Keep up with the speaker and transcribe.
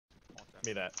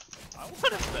Give me that.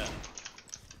 What is that?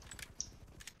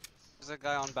 There's a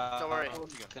guy on back. Don't worry.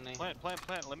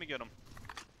 Plant. Let me get him.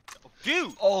 Oh,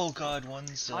 dude! Oh god,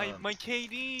 one's My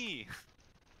KD!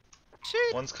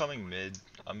 one's coming mid.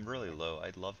 I'm really low.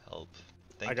 I'd love help.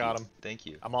 Thank I got you. him. Thank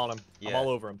you. I'm on him. I'm Yeah. all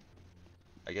over him.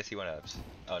 I guess he went abs.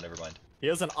 Oh, never mind. He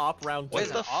has an op round What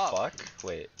two. the fuck?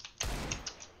 Wait.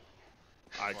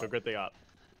 Alright, go get the op.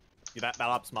 Yeah, that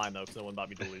op's mine though, because no one bought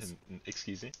me dualies.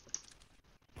 Excuse me?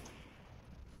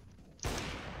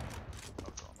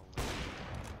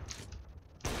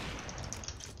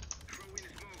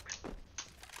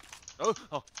 Oh!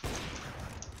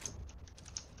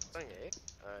 Okay,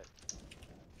 alright.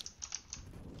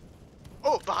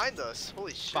 Oh, behind us!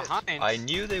 Holy shit! Behind. I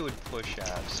knew they would push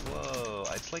abs. Whoa.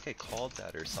 It's like I called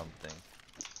that or something.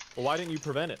 Well, why didn't you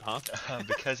prevent it, huh?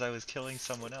 Because I was killing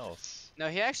someone else. No,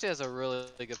 he actually has a really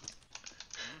good.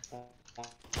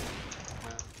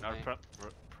 Now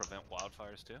prevent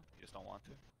wildfires too? You just don't want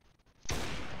to?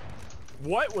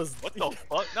 What was What the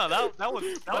fuck? No, that was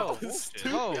was bullshit.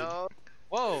 stupid. Whoa! Yo,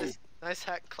 Whoa! nice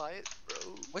hack client,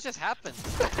 bro. What just happened?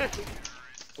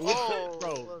 Oh,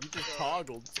 Bro, let's you just go.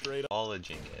 toggled straight up.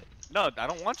 Acknowledging it. No, I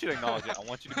don't want you to acknowledge it. I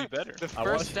want you to be better. The I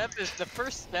want- first step is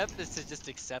to just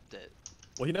accept it.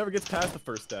 Well, he never gets past the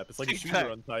first step. It's like a shooter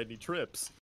Exactly. untied and he trips.